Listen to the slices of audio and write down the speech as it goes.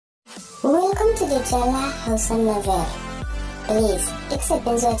Welcome to the Jala Hausa Novel. Please, duk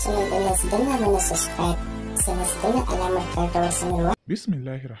sabbin zuwa channel din nan su danna mana subscribe, sannan su danna alamar karkawar sanarwa.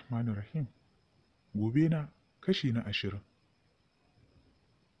 Bismillahirrahmanirrahim. Gobe na kashi na 20.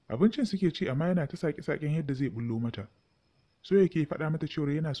 Abincin suke ci amma yana ta saƙe-saƙen yadda zai bullo mata. So yake faɗa mata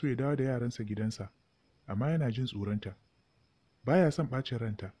cewa yana so ya dawo da yaransa gidansa, amma yana jin tsoronta. Baya son ɓacin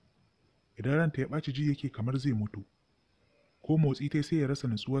ranta. Idan ranta ya ɓaci ji yake kamar zai mutu. Ko motsi tai sai ya rasa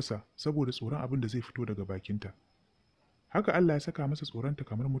nutsuwarsa saboda tsoron abin da zai fito daga bakinta. Haka Allah ya saka masa tsoronta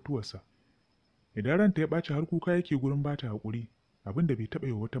kamar mutuwarsa. Idan ranta ya ɓaci har kuka yake gurin bata haƙuri, abin da bai taɓa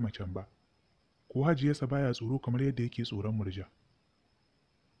yi wa wata macen ba. Ko hajiyarsa baya tsoro kamar yadda yake tsoron murja.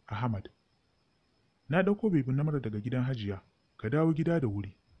 Ahmad, na ɗauko bebi namar daga gidan hajiya, ka dawo gida da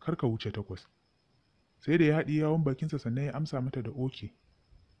wuri, kar ka wuce 8. Sai da ya haɗi yawon bakinsa sannan ya amsa mata da oke.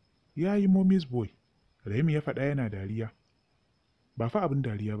 Ya yi mommy's boy, Rahim ya faɗa yana dariya. Ba fa abin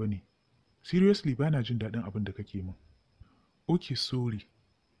dariya ba ne, seriously ba na jin daɗin abin da kake min. Ok, sorry,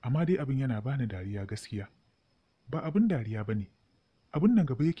 amma dai abin yana bani dariya gaskiya. Ba abin dariya ba ne, abin nan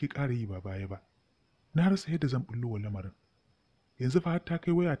gaba yake ƙara yi ba baya ba. Na rasa yadda zan bullo wa lamarin. Yanzu fa har ta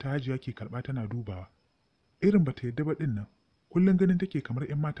kai waya ta hajiya ke karɓa tana dubawa. Irin bata yadda ba ɗin nan, kullum ganin take kamar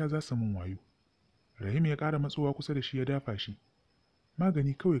 'yan mata za su min wayo. Rahim ya ƙara matsowa kusa da shi ya dafa shi.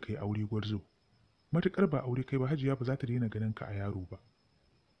 Magani kawai kai aure gwarzo. Matuƙar ba aure kai ba hajiya ba za ta daina ganin ka a yaro ba.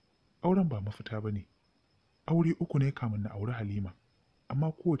 Auren ba mafita ba ne. Aure 3 ne kamun na auri Halima,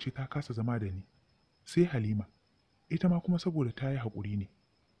 amma kowace ta kasa zama da ni. Sai Halima, ita ma kuma saboda ta yi haƙuri ne.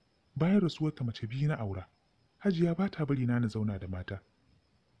 Bayan rasuwarta mace 2 na aura, hajiya ba ta bari na zauna da mata.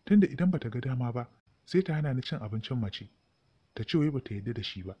 Tunda idan bata ga dama ba, sai ta hana ni cin abincin mace. Ta ce wai bata yarda da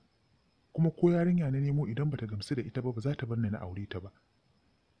shi ba. Kuma ko yarinya na nemo idan bata gamsu da ita ba za ta bar ni na aure ta ba.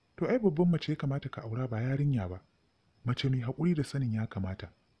 To ai babban mace ya kamata ka aura ba yarinya ba. Mace mai haƙuri da sanin ya kamata.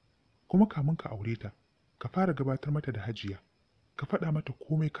 Kuma kamun ka aure ta, ka fara gabatar mata da hajiya. Ka faɗa mata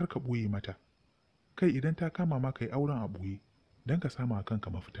komai kar ka ɓoye mata. Kai idan ta kama ma ka yi auren a ɓoye, don ka sama a kanka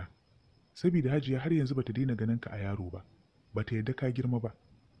mafita. Saboda hajiya har yanzu bata daina ganin ka a yaro ba. Bata yarda ka girma ba.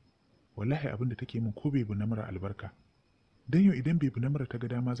 Wallahi abin da take min ko bebi na mara albarka. Dan yau idan bebi na mara ta ga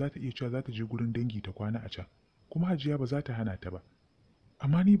dama za ta iya cewa za ta je gurin dangi ta kwana a can, kuma hajiya ba za ta hana ta ba.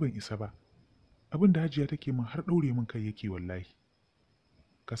 Amma ni ban isa ba. Abin da hajiya take min har ɗaure min kai yake wallahi.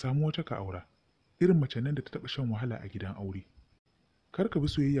 Ka samu wata ka aura, irin mace nan da ta taɓa shan wahala a gidan aure. Kar ka bi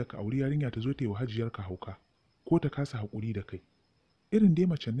soyayya ka auri yarinya ta zo ta yi wa hajiyar ka hauka, ko ta kasa haƙuri da kai. Irin dai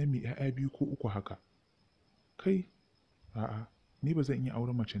macen nan mai 'ya'ya 2 ko 3 haka. Kai, a'a, ni ba zan iya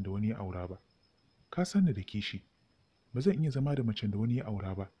auren macen da wani ya aura ba. Ka san ni da kishi. Ba zan iya zama da macen da wani ya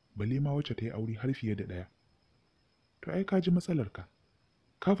aura ba, balle ma wacce ta yi aure har fiye da 1. To ai ka ji matsalarka.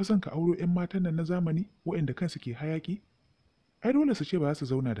 Ka fi son ka auro 'yan matan nan na zamani waɗanda kansu ke hayaƙi? Ai dole su ce ba za su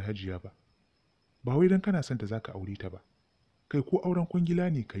zauna da hajiya ba. Ba wai don kana son ta za ka aure ta ba. Kai ko auren kwangila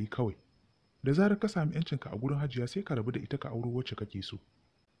ne ka yi kawai. Da zarar ka sami 'yancinka a gurin hajiya sai ka rabu da ita ka auro wacce kake so.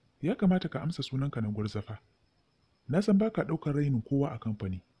 Ya kamata ka amsa sunanka na gwarzafa. Na san ba ka ɗaukar rainin kowa a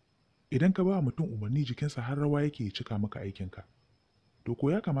kamfani. Idan ka ba mutum umarni jikinsa har rawa yake ya cika maka aikinka. To ko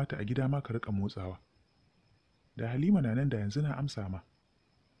ya kamata a gida ma ka riƙa motsawa. Da Halima na nan da yanzu na amsa ma.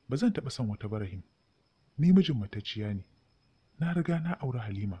 Ba zan taɓa son wata barahim. Ni mijin matacciya ne. Na riga na auri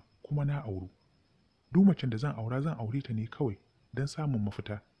Halima kuma na auru. Duk macen da zan aura zan aure ta ne kawai don samun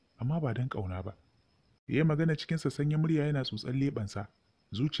mafita, amma ba don ƙauna ba. Ya yi magana cikin sassanyen murya yana tsotsan leɓensa,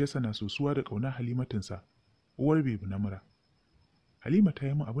 zuciyarsa na sosuwa da ƙauna Halimatinsa, uwar bebi na mura. Halima ta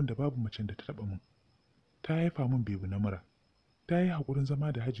yi min abin da babu macen da ta taɓa min. Ta haifa min bebi na mura. Ta yi haƙurin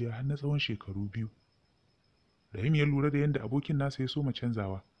zama da hajiya har na tsawon shekaru 2. Rahim ya lura da yadda abokin nasa ya soma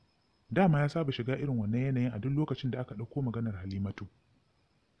canzawa. Dama ya saba shiga irin wannan yanayin a duk lokacin da aka ɗauko maganar Halimatu.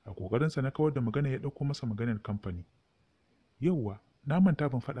 A ƙoƙarinsa na kawar da magana ya ɗauko masa maganar kamfani. Yauwa, na manta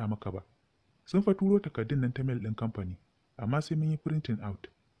ban faɗa maka ba. Sun fa turo takardun nan ta mail ɗin kamfani, amma sai mun yi printing out.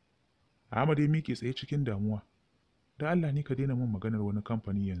 Ahmad ya miƙe tsaye cikin damuwa. Da Allah ni ka daina min maganar wani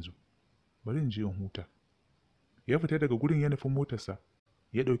kamfani yanzu. Bari in je in huta. Ya fita daga gurin ya nufi motarsa,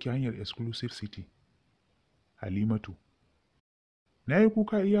 ya ɗauki hanyar Exclusive City. Halimatu. Na yi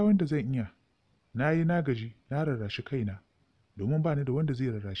kuka iya wanda zan iya. Na yi na gaji, na rarrashi kaina, domin ba ni da wanda zai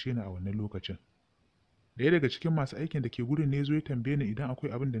rarrashe ni a wannan lokacin. Ɗaya daga cikin masu aikin da ke gurin ne zo ya tambaye ni idan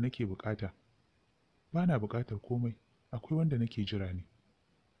akwai abin da nake bukata. Ba na bukatar komai, akwai wanda nake jira ne.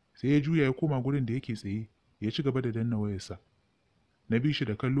 Sai ya juya ya koma gurin da yake tsaye, ya ci gaba da danna wayarsa. Na bi shi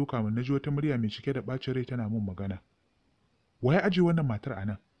da kallo kamun na ji wata murya mai cike da ɓacin rai tana min magana. Wa ya aje wannan matar a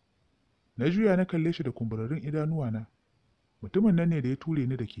nan? Na juya na kalle shi da kumburarrun idanuwana. Mutumin nan ne da ya ture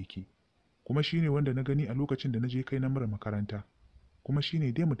ni da keke, kuma shi ne wanda na gani a lokacin da na je kai na mura makaranta. kuma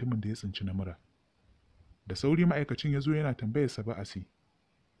shine dai mutumin da ya tsinci na mura. Da sauri ma'aikacin ya zo yana tambayar sa ba'asi.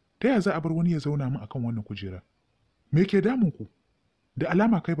 Ta ya za a bar wani ya zauna min akan wannan kujera? Me ke damun ku? Da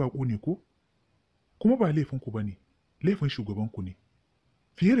alama kai baƙo ne ko? Kuma ba laifin ku bane, laifin shugaban ku ne.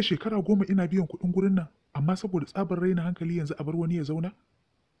 Fiye da shekara 10 ina biyan kuɗin gurin nan, amma saboda tsabar raina hankali yanzu a bar wani ya zauna?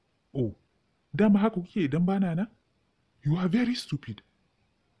 Oh, dama haka kuke idan bana na? You are very stupid.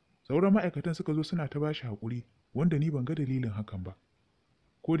 Sauran ma'aikatan suka zo suna ta bashi haƙuri, wanda ni ban ga dalilin hakan ba.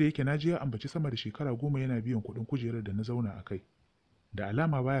 Ko da yake na ji ya ambaci sama da shekara 10 yana biyan kuɗin kujerar da na zauna a kai. Da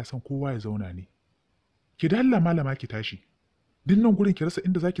alama baya son kowa ya zauna ne. Ki da Allah malama ki tashi. Din nan gurin ki rasa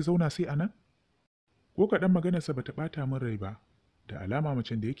inda zaki zauna sai a nan? Ko kaɗan maganarsa bata ɓata min rai ba. Da alama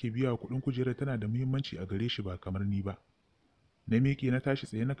macen da yake biya wa kuɗin kujerar tana da muhimmanci a gare shi ba kamar ni ba. Na miƙe na tashi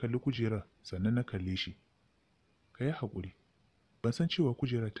tsaye na kalli kujerar sannan na kalle shi. Ka yi haƙuri. Ban san cewa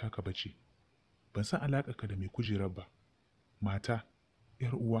kujerar taka ba ce. Ban san alaƙarka da mai kujerar ba. Mata,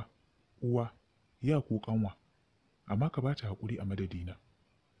 ‘yar uwa, uwa, ya ko ƙanwa. Amma ka ba ta haƙuri a madadina.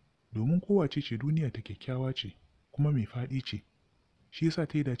 Domin kowace ce duniya ta kyakkyawa ce, kuma mai faɗi ce. Shi yasa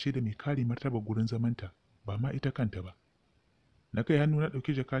ta yi dace da mai kare martaba gurin zamanta, ba ma ita kanta ba. Na kai hannu na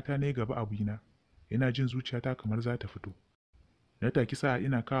ɗauki jakata na yi gaba abina, ina jin zuciyata kamar za ta fito. Na taki sa'a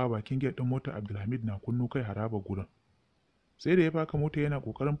ina kawo bakin gate ɗin motar Abdulhamid na kunno kai haraba gurin. Sai da ya faka mota yana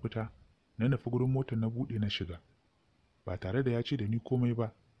ƙoƙarin fita, na nufi gurin motar na buɗe na shiga. Ba tare da ya ce da ni komai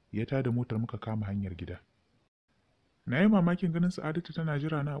ba, ya tada motar muka kama hanyar gida. Na yi mamakin ganin Sa'adatu tana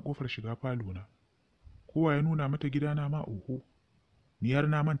jira na a ƙofar shiga falo na. Kowa ya nuna mata gidana ma oho. Ni har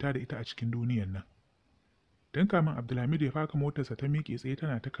na manta da ita a cikin duniyan nan. Tun kamin Abdulhamid ya faka motarsa ta miƙe tsaye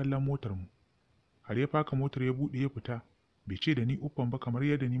tana ta kallon motar mu. Har ya faka motar ya buɗe ya fita, bai ce da ni uffan ba kamar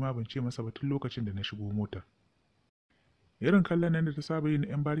yadda ni ma ban ce masa ba tun lokacin da na shigo motar. Irin kallon nan da ta saba yi na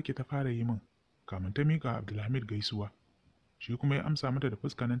 'yan bariki ta fara yi min, kamin ta miƙa Abdulhamid gaisuwa. Shi kuma ya amsa mata da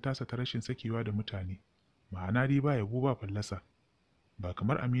fuskanin tasa ta rashin sakewa da mutane. Ma'ana dai ba yabo ba fallasa. Ba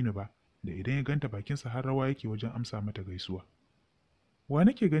kamar Aminu ba, da idan ya ganta bakinsa har rawa yake wajen amsa mata gaisuwa. Wa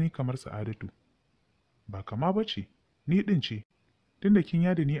nake gani kamar Sa'adatu? Ba kama ba ce, ni ɗin ce, tunda kin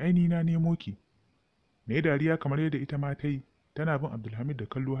yada ni aini na nemo ki. Na yi dariya kamar yadda ita ma ta yi, tana bin Abdulhamid da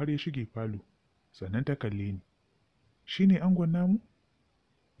kallo har ya shige falo, sannan ta kalle ni. Shi ne angon namu?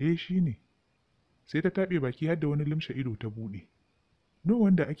 Eh shi ne. Sai ta taɓe baki har da wani limshe ido ta buɗe. No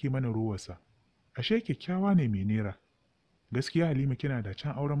wanda ake mana rowarsa, ashe kyakkyawa ne mai nera. Gaskiya Halima kina da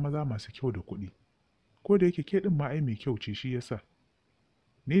can auren maza masu kyau da kuɗi. Ko da yake ke ɗin ma ai mai kyau ce shi yasa.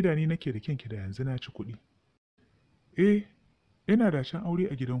 Ni da ni nake da kyanki da yanzu na ci kuɗi. Eh, ina da can aure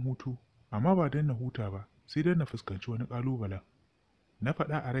a gidan hutu, amma ba don na huta ba, sai don na fuskanci wani ƙalubalen. Na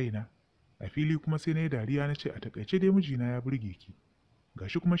faɗa a raina, a fili kuma sai na yi dariya na ce a taƙaice dai mijina ya burge ki.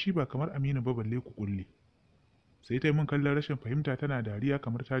 Gashi kuma shi ba kamar Aminu ba balle ku ƙulle. Sai ta yi min kallon rashin fahimta tana dariya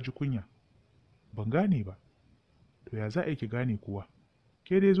kamar ta ji kunya. Ban gane ba. To ya za a yi ki gane kuwa?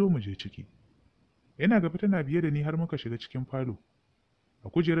 Ke dai zo mu je ciki. Ina gaba tana biye da ni har muka shiga cikin falo. A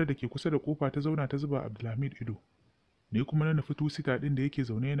kujerar da ke kusa da kofa ta zauna ta zuba Abdulhamid ido. Ni kuma na nufi tusita ɗin da yake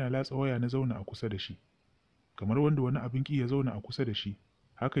zaune yana latsa waya na zauna a kusa da shi. Kamar wanda wani abin ƙi ya zauna a kusa da shi,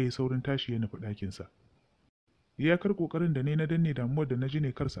 haka ya saurin tashi ya nufi ɗakinsa. Iyakar ƙoƙarin da ne na danne damuwar da na ji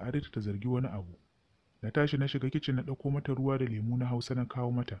ne kar Sa'adatu ta zargi wani abu. Na tashi na shiga kicin na ɗauko mata ruwa da lemu na Hausa na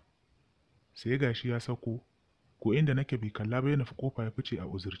kawo mata. Sai gashi ya sauko, ko inda nake bai kalla ba ya nufi kofa ya fice a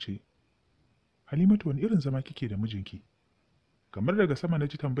uzurce. Halimatu wani irin zama kike da mijinki? Kamar daga sama na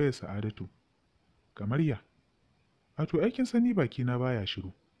ji tambayar Sa'adatu. Kamar ya? A to aikin sani baki na baya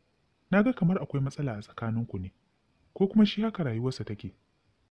shiru. Na ga kamar akwai matsala a tsakaninku ne, ko kuma shi haka rayuwarsa take.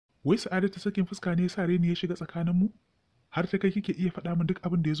 Wai Sa'adatu sakin fuska ne sa reni ya shiga tsakaninmu? Har ta kai kike iya faɗa min duk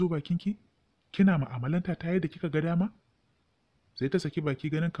abin da ya zo bakinki? Kina ma'amalanta ta yadda kika ga dama? Sai ta saki baki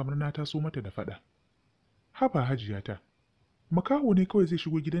ganin kamar na taso mata da faɗa. Haba hajiyata, makaho ne kawai zai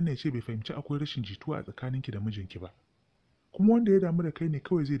shigo gidan nan ya ce bai fahimci akwai rashin jituwa a tsakaninki da mijinki ba. Kuma wanda ya damu da kai ne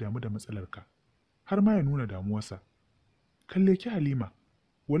kawai zai damu da matsalarka, har ma ya nuna damuwarsa. Kalle ki Halima,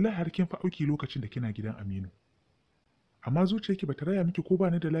 wallahi har kin fa auki lokacin da kina gidan Aminu. Amma zuciyarki bata raya miki ko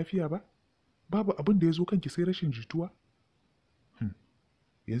bani da lafiya ba? Babu abin da ya zo kanki sai rashin jituwa?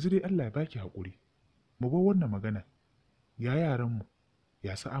 Yanzu dai Allah ya baki haƙuri. Mu bar wannan magana. Ya yaranmu,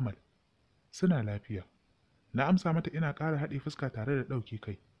 ya su Amal, suna lafiya. Na amsa mata ina ƙara haɗe fuska tare da ɗauke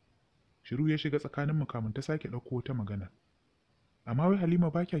kai. Shiru ya shiga tsakaninmu kamun ta sake ɗauko wata magana. Amma wai Halima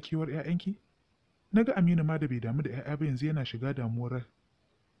ba kya kewar 'ya'yanki? Na ga Aminu ma da bai damu da 'ya'ya ba yanzu yana shiga damuwar.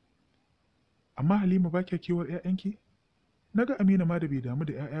 Amma Halima ba kya kewar 'ya'yanki? Na ga Aminu ma da bai damu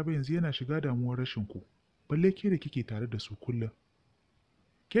da 'ya'ya ba yanzu yana shiga damuwar rashin ku. Balle ke da kike tare da su kullum.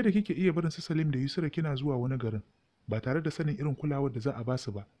 Ke da kike iya barin su Salim da Yusra kina zuwa wani garin. ba tare da sanin irin kulawar da za a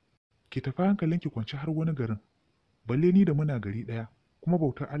basu ba. Ki tafi hankalinki kwance har wani garin, balle ni da muna gari ɗaya, kuma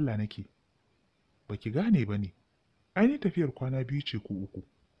bautar Allah nake. Ba ki gane ba ne, ai tafiyar kwana 2 ce ko 3,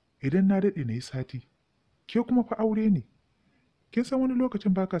 idan na daɗe na yi sati, ke kuma fa aure ne. Kin san wani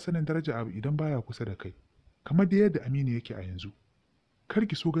lokacin baka sanin daraja abu idan baya kusa da kai, kamar da yadda Aminu yake a yanzu. Kar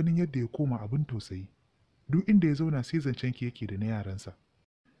ki so ganin yadda ya koma abin tausayi, duk inda ya zauna sai zancen ki yake da na yaransa.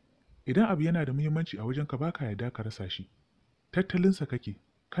 Idan abu yana da muhimmanci a wajenka baka yarda ka rasa shi, tattalinsa kake,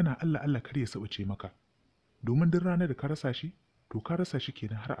 kana Allah Allah kar ya sabuce maka, domin duk ranar da ka rasa shi, to ka rasa shi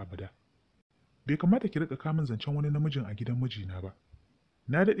kenan har abada. Bai kamata ki rika kamun zancen wani namijin a gidan mijina ba.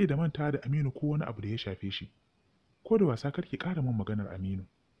 Na daɗe da manta da Aminu ko wani abu da ya shafe shi. Ko da wasa kar ki ƙara min maganar Aminu.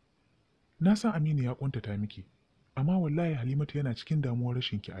 Na san Aminu ya ƙuntata miki, amma wallahi Halimatu yana cikin damuwar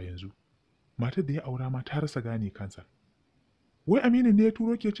rashin ki a yanzu. Matar da ya aura ma ta rasa gane kansa. Wai Aminu ne ya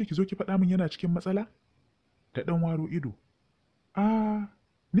turo ki ya ce ki zo ki faɗa min yana cikin matsala? Da ɗan waro ido.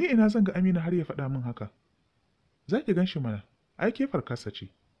 Ni ina zan ga Aminu har ya faɗa min haka. Za ki gan shi mana, ai ke farkarsa ce.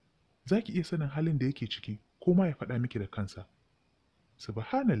 Za ki iya sanin halin da yake ciki ko ma ya faɗa miki da kansa.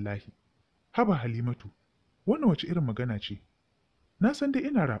 Subhanallahi, haba Halimatu, wannan wace irin magana ce? Na san dai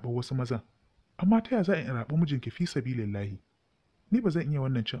ina raɓar wasu mazan, amma ta ya za in raɓi mijinki fi sabilillahi? Ni ba zan iya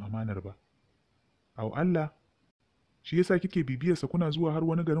wannan cin amanar ba. Au Allah, shi yasa kike bibiyarsa kuna zuwa har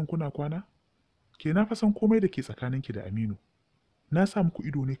wani garin kuna kwana? Ke na fa san komai da ke tsakaninki da Aminu. Na sa muku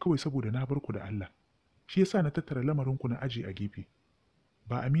ido ne kawai saboda na bar ku da Allah. Shi yasa na tattara lamarinku na aji a gefe.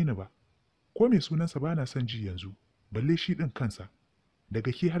 Ba Aminu ba, ko mai sunansa ba na son ji yanzu, balle shi ɗin kansa.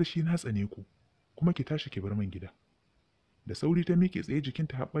 Daga ke har shi na tsane ku, kuma ki tashi ki bar min gida. Da sauri ta miƙe tsaye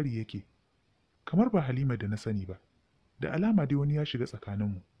jikinta haɓari yake, kamar ba Halima da na sani ba, da alama dai wani ya shiga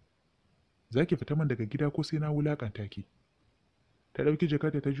tsakaninmu. Za ki fita min daga gida ko sai na wulaƙanta ki. Ta ɗauki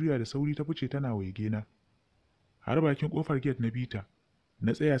jakarta ta juya da sauri ta fice tana waige na. Har bakin ƙofar gate na bita,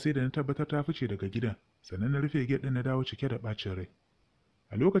 na tsaya sai da na tabbatar ta fice daga gidan, sannan na rufe gate ɗin na dawo cike da ɓacin rai.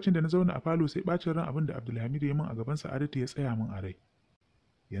 A lokacin da na zauna a falo sai ɓacin ran abin da Abdulhamid ya min a gaban Sa'adatu ya tsaya min a rai.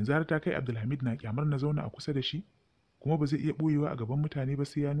 Yanzu har ta kai Abdulhamid na kyamar na zauna a kusa da shi, kuma ba zai iya ɓoyewa a gaban mutane ba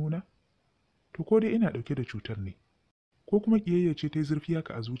sai ya nuna? To ko dai ina ɗauke da cutar ne, ko kuma ƙiyayya ce ta yi zurfi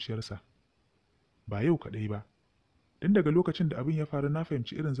haka a zuciyarsa. Ba yau kaɗai ba, don daga lokacin da abin ya faru na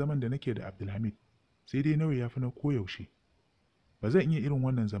fahimci irin zaman da nake da Abdulhamid, sai dai nawa ya fi na koyaushe. Ba zan iya irin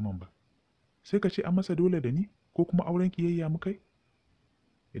wannan zaman ba. Sai ka ce an masa dole da ni, ko kuma auren ƙiyayya mu kai?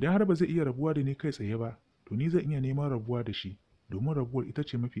 Idan har ba zai iya rabuwa da ni kai tsaye ba, to ni zan iya neman rabuwa da shi, domin rabuwar ita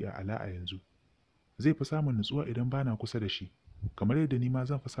ce mafi a'ala a yanzu. Zai fi samun nutsuwa idan bana kusa da shi, kamar yadda ni ma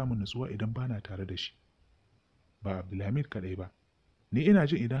zan fi samun nutsuwa idan bana tare da shi. Ba Abdulhamid kaɗai ba, ni ina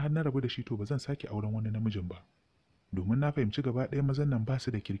jin idan har na rabu da shi to ba zan sake auren wani namijin ba, domin na fahimci gaba ɗaya mazan nan ba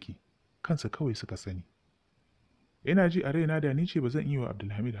su da kirki, kansu kawai suka sani. Ina ji a raina da ni ce ba zan iya wa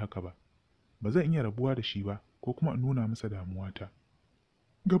Abdulhamid haka ba, ba zan iya rabuwa da shi ba ko kuma in nuna masa damuwata.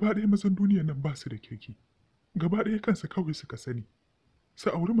 Gaba ɗaya mazan duniyar nan ba su da kirki, gaba ɗaya kansu kawai suka sani, su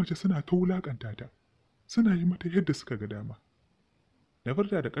auri mace suna ta wulaƙanta ta, suna yi mata yadda suka ga dama. Na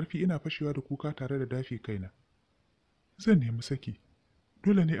furta da ƙarfi ina fashewa da kuka tare da dafi kaina. Zan nemi saki,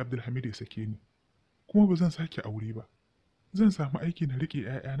 dole ne Abdulhamid ya sake ni, kuma ba zan sake aure ba. Zan samu aiki na riƙe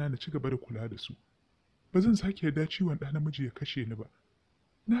 ‘ya'yana na ci gaba da kula da su. Ba zan sake yarda ciwon ɗa namiji ya kashe ni ba.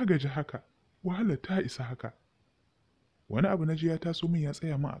 Na gaji haka, wahalar ta isa haka. Wani abu na ji ya taso min ya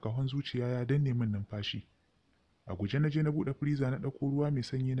tsaya min a ƙahon zuciya ya danne min numfashi. A guje na je na buɗe firiza na ɗauko ruwa mai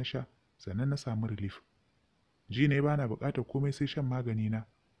sanyi na sha, sannan na samu relief. Ji ne ba na buƙatar komai sai shan magani na.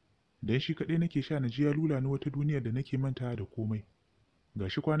 Dan shi kaɗai nake sha na ji ya lula ni wata duniyar da nake mantawa da komai.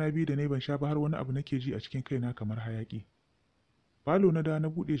 Gashi kwana 2 da na ban sha ba har wani abu nake ji a cikin kaina kamar hayaƙi. Falo na da na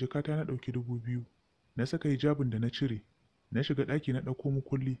buɗe jakata na ɗauki 2000, na saka hijabin da na cire, na shiga ɗaki na ɗauko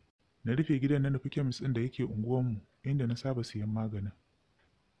mukulli, na rufe gidan na nufi kemis ɗin da yake unguwanmu inda na saba siyan maganin.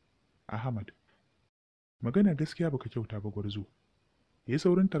 Ahmad, magana gaskiya baka kyauta ba gwarzo. Ya yi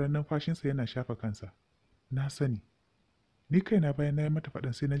saurin taron numfashinsa yana shafa kansa. Na sani. Ni kaina bayan na yi mata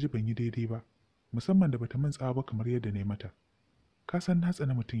faɗan sai na ji ban yi daidai ba, musamman da bata min tsawa ba kamar yadda na yi mata. Ka san na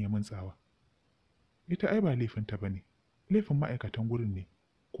tsana mutum ya min tsawa. Ita ai ba laifinta ba ne, laifin ma'aikatan gurin ne,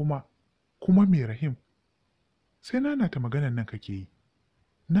 kuma mai Rahim. Sai na ta maganan nan kake yi.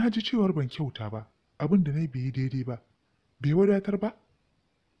 Na ji cewar ban kyauta ba, abin da na yi bai yi daidai ba, bai wadatar ba?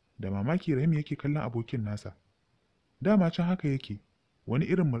 Da mamaki Rahim yake kallon abokin nasa. Dama can haka yake, wani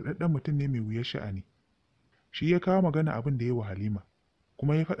irin murɗaɗɗen mutum ne mai wuyar sha'ani. Shi ya kawo magana abin da ya wa Halima,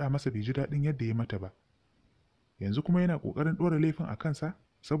 kuma ya faɗa masa bai ji daɗin yadda ya mata ba. Yanzu kuma yana ƙoƙarin ɗora laifin a kansa,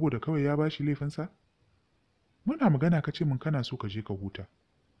 saboda kawai ya bashi laifinsa? Muna magana ka ce min kana so ka je ka huta,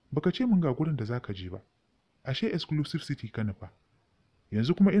 baka ce min ga gurin da za ka je ba. ashe exclusive city ka nufa.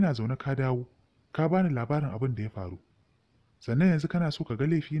 Yanzu kuma ina zaune ka dawo, ka bani labarin abin da ya faru. Sannan yanzu kana so ka ga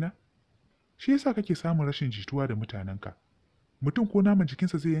laifina? Shi yasa kake samun rashin jituwa da mutanenka. Mutum ko naman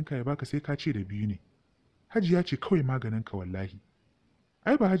jikinsa zai yanka ya baka sai ka ce da biyu ne. Hajiya ce kawai maganinka wallahi.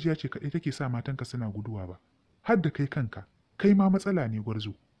 Ai ba hajiya ce kaɗai take sa matanka suna guduwa ba, har da kai kanka, kai ma matsala ne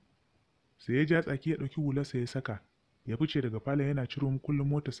gwarzo. Sai ya ja tsaki ya ɗauki hularsa ya saka, ya fice daga falon yana ciro kullum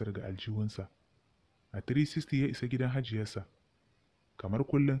motarsa daga aljihunsa. A 360 ya isa gidan hajiyarsa. Kamar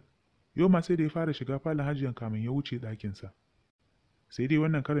kullum, yau ma sai da ya fara shiga falon hajiyan kamin ya wuce ɗakinsa. Sai dai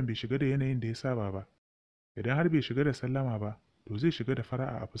wannan karin bai shiga da yanayin da ya saba ba. Idan har bai shiga da sallama ba, to zai shiga da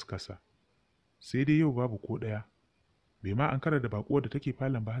fara'a a fuskarsa. Sai dai yau babu ko ɗaya. Bai ma ankara da baƙuwar da take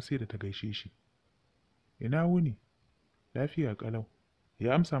falon ba har sai da ta gaishe shi. Ina wuni? Lafiya ƙalau.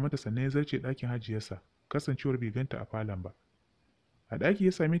 Ya amsa mata sannan ya zarce ɗakin hajiyarsa, kasancewar bai ganta a falon ba. A ɗaki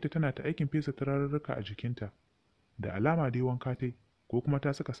ya same ta tana ta aikin fesa turarurruka a jikinta, da alama dai wanka tai, ko kuma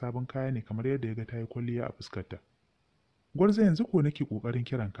ta saka sabon kaya ne kamar yadda ya ga ta yi kwalliya a fuskarta. Gwarza yanzu ko nake ƙoƙarin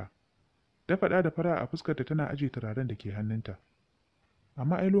kiranka. Ta faɗa da fara a fuskarta tana aje turaren da ke hannunta.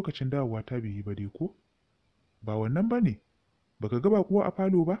 Amma ai lokacin dawowa ta bai yi ba dai ko? Ba wannan ba ne, baka ga baƙuwa a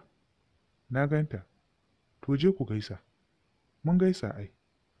falo ba? Na ganta. To je ku gaisa. Mun gaisa ai.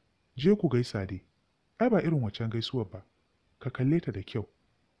 Je ku gaisa dai. Ai ba irin waccan gaisuwar ba. Ka kalle ta da kyau.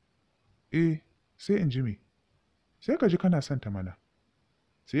 Sai in ji me? Sai ka ji kana son ta mana.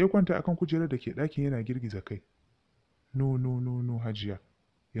 Sai ya kwanta akan kujerar da ke ɗakin yana girgiza kai. No, hajiya.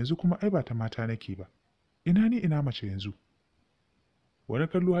 Yanzu kuma ai ba ta mata nake ba. Ina ni ina mace yanzu. Wani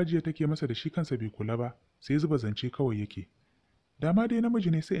kallo hajiya take masa da shi kansa bai kula ba, sai zuba zance kawai yake. Dama dai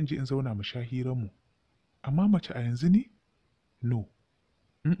namiji ne sai in ji in zauna mu sha hiranmu. Amma mace a yanzu ne? No.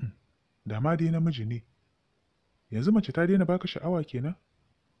 Dama dai namiji ne. Yanzu mace ta daina baka sha'awa kenan?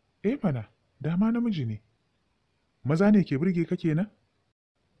 Mana, dama namiji ne. Maza ne ke burge ka kenan?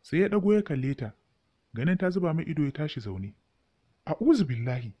 Sai ya ɗago ya kalle ta, ganin ta zuba mai ido ya tashi zaune. A'udhu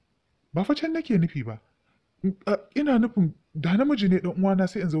billahi, ba fa can nake nufi ba. Ina nufin da namiji ne ɗan uwana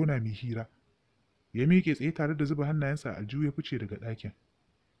sai in zauna mai hira. Ya miƙe tsaye tare da zuba hannayensa a aljihu ya fice daga ɗakin.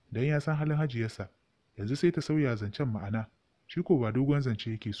 Dan ya san halin hajiyarsa, yanzu sai ta sauya zancen ma'ana, shi ko ba dogon zance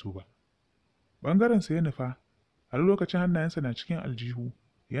yake so ba. Ɓangarensa ya nufa, har lokacin hannayensa na cikin aljihu,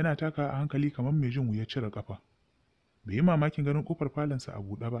 yana taka a hankali kamar mai jin wuyar cire ƙafa. Bai yi mamakin ganin ƙofar falonsa a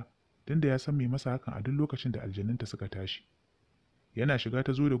buɗe ba, tunda ya san mai masa hakan a duk lokacin da aljanunta suka tashi. Yana shiga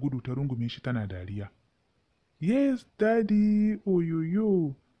ta zo da gudu ta rungume shi tana dariya. Yes, Daddy,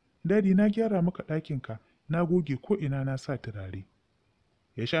 oyoyo, Daddy na gyara maka ɗakinka, na goge ko ina na sa turare.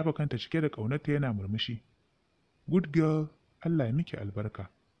 Ya shafa kanta cike da ƙaunarta yana murmushi. Good girl, Allah ya miki albarka.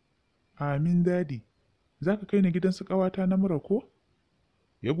 Amin Daddy, za ka kai ni gidan su ƙawata na mura ko?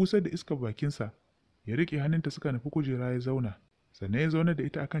 Ya busar da iskar bakinsa, ya riƙe hannunta suka nufi kujera ya zauna, sannan ya zauna da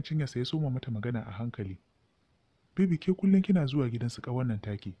ita akan cinyarsa ya soma mata magana a hankali. Bibi ke kullum kina zuwa gidan su ƙawar nan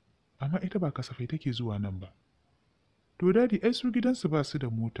take, amma ita ba kasafai take zuwa nan ba. To Daddy ai su gidansu ba su da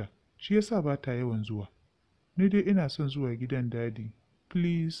mota, shi yasa ba ta yawan zuwa. Ni dai ina son zuwa gidan Daddy,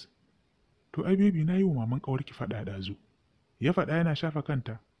 please. To ai baby na yi wa maman ƙawarki faɗa ɗazu. Ya faɗa yana shafa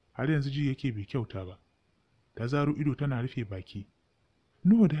kanta, har yanzu ji yake bai kyauta ba. Ta zaro ido tana rufe baki.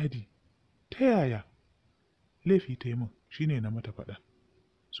 No Daddy, ta yaya? Laifi ta yi min, shi ne na mata faɗa.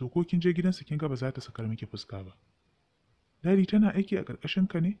 So ko kin je gidansu kin ga ba za ta sakar miki fuska ba. Daddy tana aiki a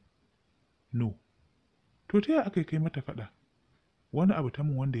ƙarƙashinka ne? No. To ta yaya aka kai mata faɗa? Wani abu ta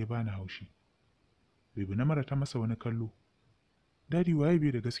min wanda ya bani haushi. Bibi na mara ta masa wani kallo. Daddy waye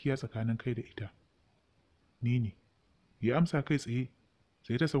bai da gaskiya tsakanin kai da ita? Ni ne. Ya amsa kai tsaye,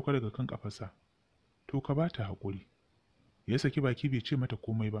 sai ta sauka daga kan ƙafarsa. To ka ba ta haƙuri. Ya saki baki bai ce mata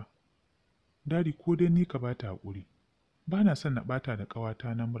komai ba. Daddy ko dai ni ka ba ta haƙuri. Ba na son na ɓata da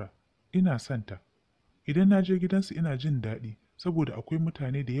ƙawata na mura. Ina son ta. Idan na je gidansu ina jin daɗi, saboda akwai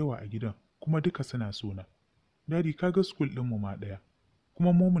mutane da yawa a gidan, kuma duka suna sona. Daddy ka ga skul ɗinmu ma ɗaya.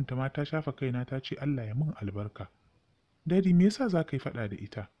 Kuma mominta ma ta shafa kaina ta ce Allah ya min albarka. Daddy me yasa za ka yi faɗa da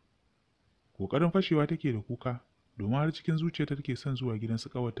ita? Ƙoƙarin fashewa take da kuka, domin har cikin zuciyarta take son zuwa gidan su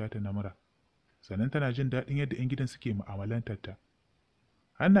ƙawarta ta na mura. Sannan tana jin daɗin yadda 'yan gidan suke mu'amalantar ta.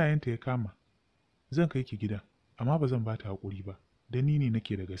 Hannayenta ya kama. Zan kai ki gidan, amma ba zan ba ta haƙuri ba, don ni ne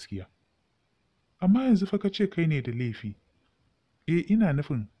nake da gaskiya. Amma yanzu fa ka ce kai ne da laifi. Ina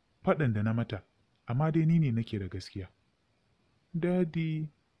nufin faɗan da na mata, amma dai ni ne nake da gaskiya. Daddy,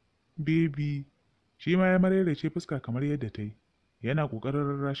 baby, shi ma ya maraice fuska kamar yadda ta yi, yana ƙoƙarin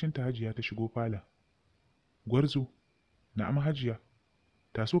rarrashin ta hajiya ta shigo falon. Gwarzo, na'am hajiya,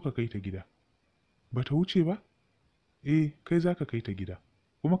 ta so ka kai ta gida. Ba ta wuce ba? Kai za ka kai ta gida,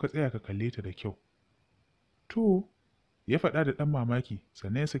 kuma ka tsaya ka kalle ta da kyau. To, ya faɗa da ɗan mamaki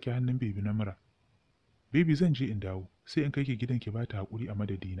sannan ya saki hannun bebi na mura. Bebi zan je in dawo, sai in kai ki gidan ki ba ta haƙuri a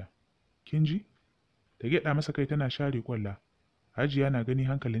madadina. Kin ji? Ta gyaɗa masa kai tana share ƙwalla. Hajiya na gani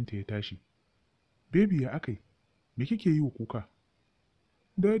hankalinta ya tashi. Bebi ya akai, me kike yi wa kuka?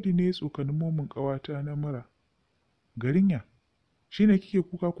 Dadi ne ya tsokani momin ƙawata na mura. Garinya, shi ne kike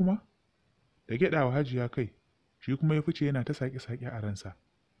kuka kuma? Da gyaɗa wa Hajiya kai, shi kuma ya fice yana ta saƙe-saƙe a ransa.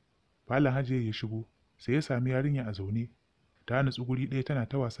 Falon Hajiya ya shigo, sai ya sami yarinya a zaune, ta nutsu guri ɗaya tana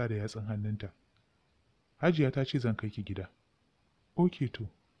ta wasa da yatsun hannunta. Hajiya ta ce zan kai ki gida. Oke to.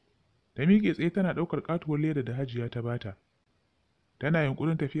 Ta miƙe tsaye tana ɗaukar ƙatuwar leda da Hajiya ta bata. Tana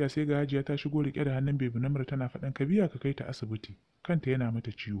yunƙurin tafiya sai ga Hajiya ta shigo riƙe da hannun bebi namar tana faɗan ka biya ka kai ta asibiti, kanta yana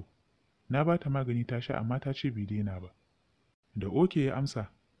mata ciwo. Na bata magani ta sha amma ta ce bai daina ba. Da oke ya amsa,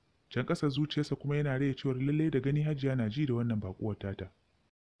 can ƙasar zuciyarsa kuma yana raya cewar lallai da gani Hajiya na ji da wannan baƙuwar tata.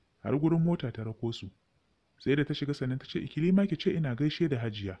 Har gurin mota ta rako su. Sai da ta shiga sannan ta ce Ikilima ki ce ina gaishe da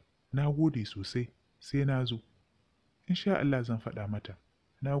Hajiya. Na gode sosai, sai na zo. Insha Allah zan faɗa mata.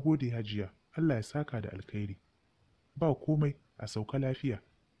 Na gode Hajiya, Allah ya saka da alkhairi. Ba komai, a sauka lafiya.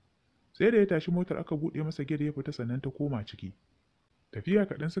 Sai da ya tashi motar aka buɗe masa gida ya fita sannan ta koma ciki. Tafiya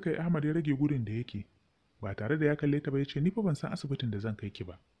kaɗan suka yi Ahmad ya rage gurin da yake. Ba tare da ya kalle ta ba ya ce ni fa ban san asibitin da zan kai ki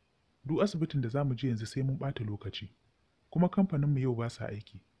ba. Duk asibitin da za mu je yanzu sai mun ɓata lokaci. Kuma kamfaninmu yau ba sa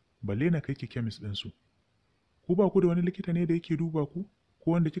aiki. Balle na kai ki kemis ɗinsu. Ku ba ku da wani likita ne da yake duba ku?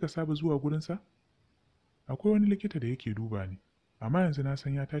 Ko wanda kika saba zuwa gurinsa? Akwai wani likita da yake duba ni, amma yanzu na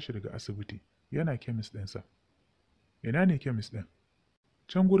san ya tashi daga asibiti, yana kemis ɗinsa. Ina ne kemis ɗin?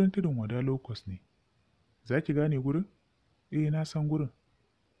 Can gurin tudun wada locust ne. Za ki gane gurin? Eh, na san gurin.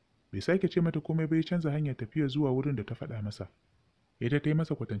 Bai sake ce mata komai bai canza hanyar tafiya zuwa wurin da ta faɗa masa. Ita ta yi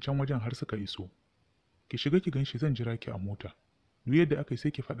masa kwatancen wajen har suka iso. Ki shiga ki ganshi zan jira ki a mota. Duk yadda aka yi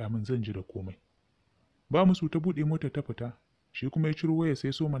sai ki faɗa min zan ji da komai. Ba musu ta buɗe motar ta fita, shi kuma ya ciro waya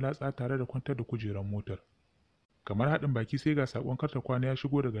sai so malatsa tare da kwantar da kujerar motar. Kamar haɗin baki sai ga saƙon karta kwana ya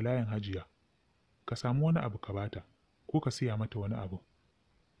shigo daga layin Hajiya. Ka samu wani abu ka bata, ko ka siya mata wani abu.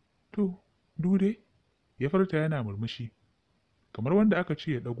 To, dude, ya farta yana murmushi. Kamar wanda aka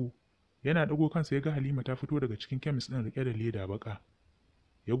ce ya ɗago, yana ɗago kansa ya ga Halima ta fito daga cikin kemis ɗin riƙe da leda baƙa.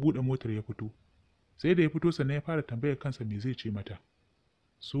 Ya buɗe motar ya fito. Sai da ya fito sannan ya fara tambayar kansa me zai ce mata.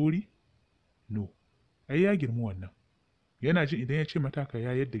 Sori? No, ai ya girmi wannan. Yana jin idan ya ce mata ka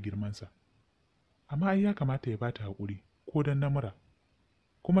ya yadda girmansa. Amma ai ya kamata ya bata haƙuri, ko don namura.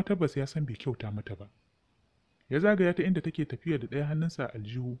 Kuma tabbas ya san bai kyauta mata ba. Ya zagaya ta inda take tafiya da ɗaya hannunsa a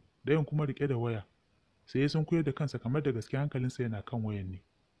aljihu, ɗayan kuma riƙe da waya. Sai ya sunkuyar da kansa kamar da gaske hankalinsa yana kan wayan ne.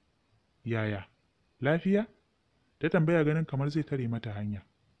 Yaya? Lafiya? Ta tambaya ganin kamar zai tare mata hanya.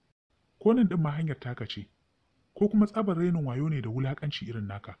 Ko nan ɗin ma hanyar taka ce, ko kuma tsabar rainin wayo ne da wulaƙanci irin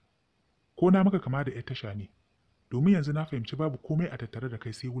naka. Ko na maka kama da ‘yar tasha ne, domin yanzu na fahimci babu komai a tattare da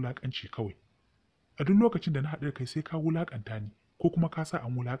kai sai wulaƙanci kawai. A duk lokacin da na haɗu da kai sai ka wulaƙanta ni, ko kuma ka sa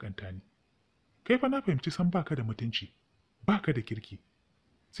an wulaƙanta ni. Kai fa na fahimci san baka da mutunci, baka da kirki.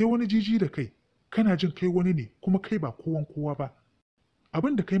 Sai wani jiji da kai, kana jin kai wani ne kuma kai ba kowan kowa ba.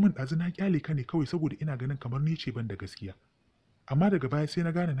 Abin da kai min ɗazu na ƙyale ka ne kawai saboda ina ganin kamar ni ce ban da gaskiya. Amma daga baya sai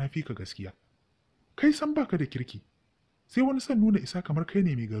na gane na fi ka gaskiya. Kai san baka da kirki. Sai wani son nuna isa kamar kai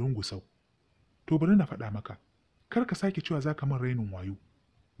ne mai garin gusau. To bari na faɗa maka, kar ka sake cewa za ka min rainin wayo.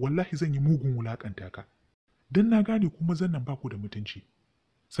 Wallahi zan yi mugun wulaƙanta ka. Don na gane kuma zan nan baku da mutunci.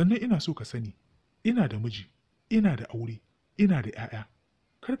 Sannan ina so ka sani, ina da miji, ina da aure, ina da ‘ya'ya.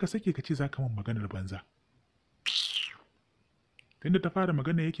 Kar ka sake ka ce za ka min maganar banza. Tunda ta fara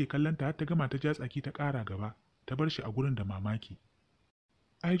magana yake kallon ta har ta gama ta ja tsaki ta ƙara gaba, ta bar shi a gurin da mamaki.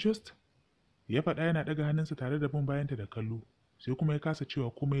 Ya faɗa yana ɗaga hannunsa tare da bin bayanta da kallo, sai kuma ya kasa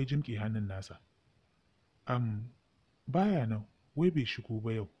cewa kuma ya jimƙe hannun nasa. Baya nan, wai bai shigo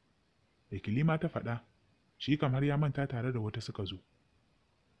ba yau. Da Kilima ta faɗa, shi kamar ya manta tare da wata suka zo.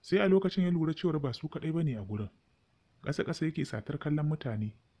 Sai a lokacin ya lura cewar ba su kaɗai ba ne a gurin. Ƙasa-ƙasa yake satar kallon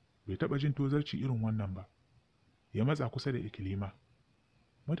mutane, bai taɓa jin tozarci irin wannan ba. Ya matsa kusa da Ikilima.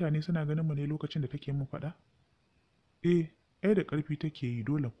 Mutane suna ganin mu ne lokacin da take mun faɗa? Ai da ƙarfi take yi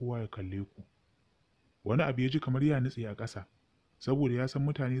dole kowa ya kalle ku. Wani abu ya ji kamar ya nutse a ƙasa, saboda ya san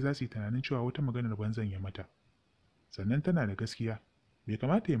mutane za su yi tunanin cewa wata maganar banzan ya mata. Sannan tana da gaskiya, bai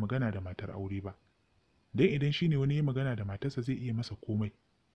kamata ya magana da matar aure ba. Dan idan shi ne wani ya magana da matarsa zai iya masa komai.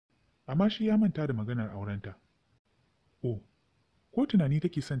 Amma shi ya manta da maganar aurenta. Ko tunani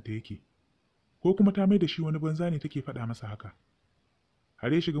take son ta yake, ko kuma ta mai da shi wani banza ne take faɗa masa haka.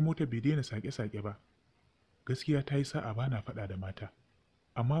 Har ya shiga motar bai daina sake-sake ba. Gaskiya ta yi sa'a ba na faɗa da mata,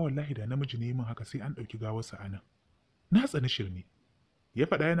 amma wallahi da namiji ne min haka sai an ɗauki gawarsa a nan. Na tsani shirme. Ya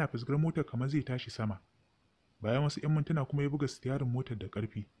faɗa yana fusgar motar kamar zai tashi sama. Bayan wasu 'yan mintuna kuma ya buga sitiyarin motar da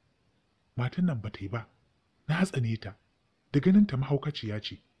ƙarfi. Matan nan ba ta yi ba, na tsane ta, da ganin ta mahaukaciya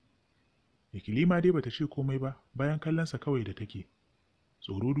ce. Ikilima dai bata ce komai ba bayan kallonsa kawai da take.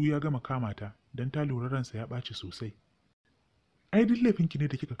 Tsorodu ya gama kama ta don ta lura ransa ya ɓaci sosai. Ai duk laifinki ne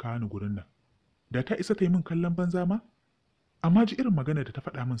da kika kawo ni gurin nan. Da ta isa ta yi min kallon banza ma? Amma ji irin magana da ta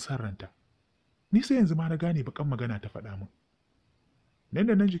faɗa min san ranta. Ni sai yanzu ma na gane baƙan magana ta faɗa min. Nan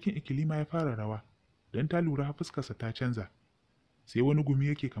da nan jikin Ikilima ya fara rawa, don ta lura fuskarsa ta canza. Sai wani gumi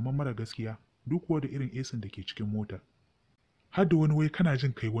yake kamar mara gaskiya, duk kuwa da irin esin da ke cikin motar. Har da wani wai kana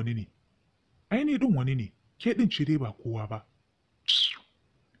jin kai wani ne. Ai ni ɗin wani ne, ke ɗin ce dai ba kowa ba.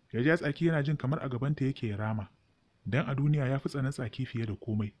 Ya ja tsaki yana jin kamar a gabanta yake ya rama, don a duniya ya fi tsanan tsaki fiye da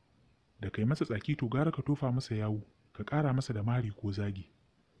komai. Da kai masa tsaki to gara ka tofa masa yawu, ka ƙara masa da mari ko zagi.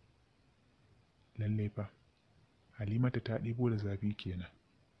 Lallai fa, Halimata ta ɗibo da zafi kenan.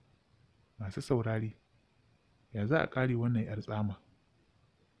 Masu saurari, ya za a ƙare wannan 'yar tsama?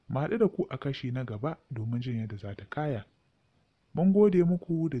 Mu haɗu da ku a kashi na gaba domin jin yadda za ta kaya. Mun gode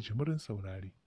muku da jimirin saurari.